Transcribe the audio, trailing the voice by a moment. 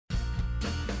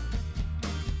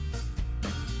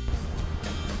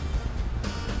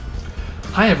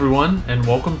Hi everyone, and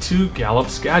welcome to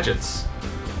Galipp's Gadgets.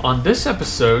 On this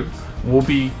episode, we'll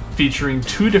be featuring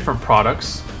two different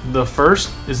products. The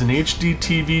first is an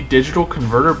HDTV digital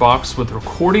converter box with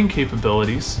recording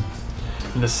capabilities,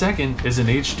 and the second is an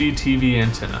HDTV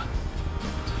antenna.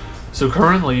 So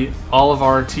currently, all of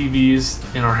our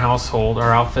TVs in our household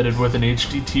are outfitted with an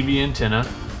HDTV antenna.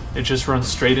 It just runs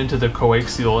straight into the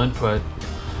coaxial input,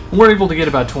 and we're able to get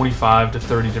about 25 to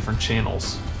 30 different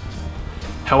channels.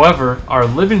 However, our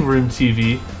living room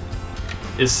TV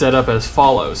is set up as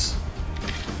follows.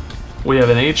 We have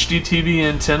an HDTV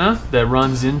antenna that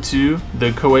runs into the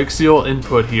coaxial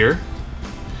input here.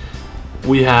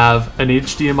 We have an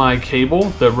HDMI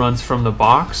cable that runs from the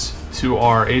box to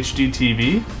our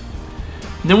HDTV.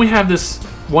 And then we have this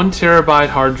 1 terabyte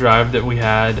hard drive that we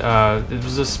had, it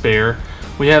was a spare.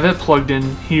 We have it plugged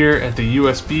in here at the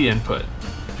USB input.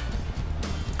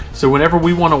 So whenever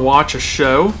we want to watch a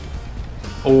show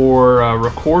or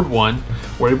record one,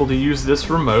 we're able to use this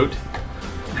remote.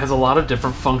 It has a lot of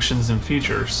different functions and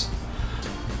features,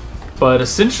 but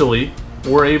essentially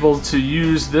we're able to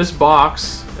use this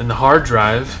box and the hard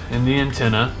drive and the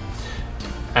antenna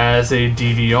as a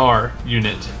DVR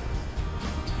unit.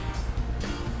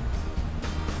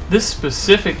 This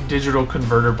specific digital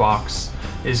converter box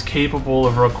is capable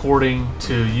of recording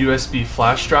to USB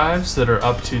flash drives that are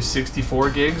up to 64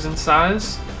 gigs in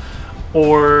size,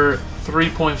 or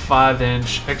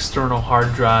 3.5-inch external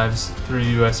hard drives through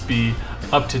USB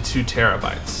up to 2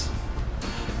 terabytes.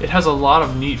 It has a lot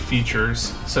of neat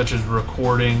features such as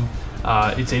recording.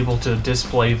 It's able to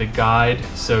display the guide,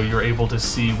 so you're able to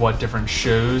see what different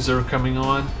shows are coming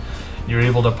on. You're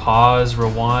able to pause,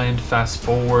 rewind, fast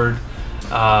forward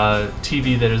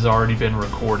TV that has already been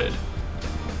recorded.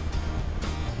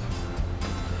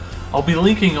 I'll be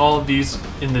linking all of these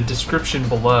in the description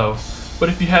below. But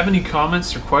if you have any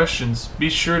comments or questions, be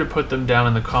sure to put them down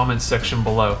in the comments section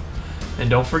below.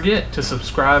 And don't forget to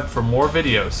subscribe for more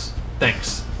videos.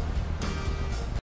 Thanks.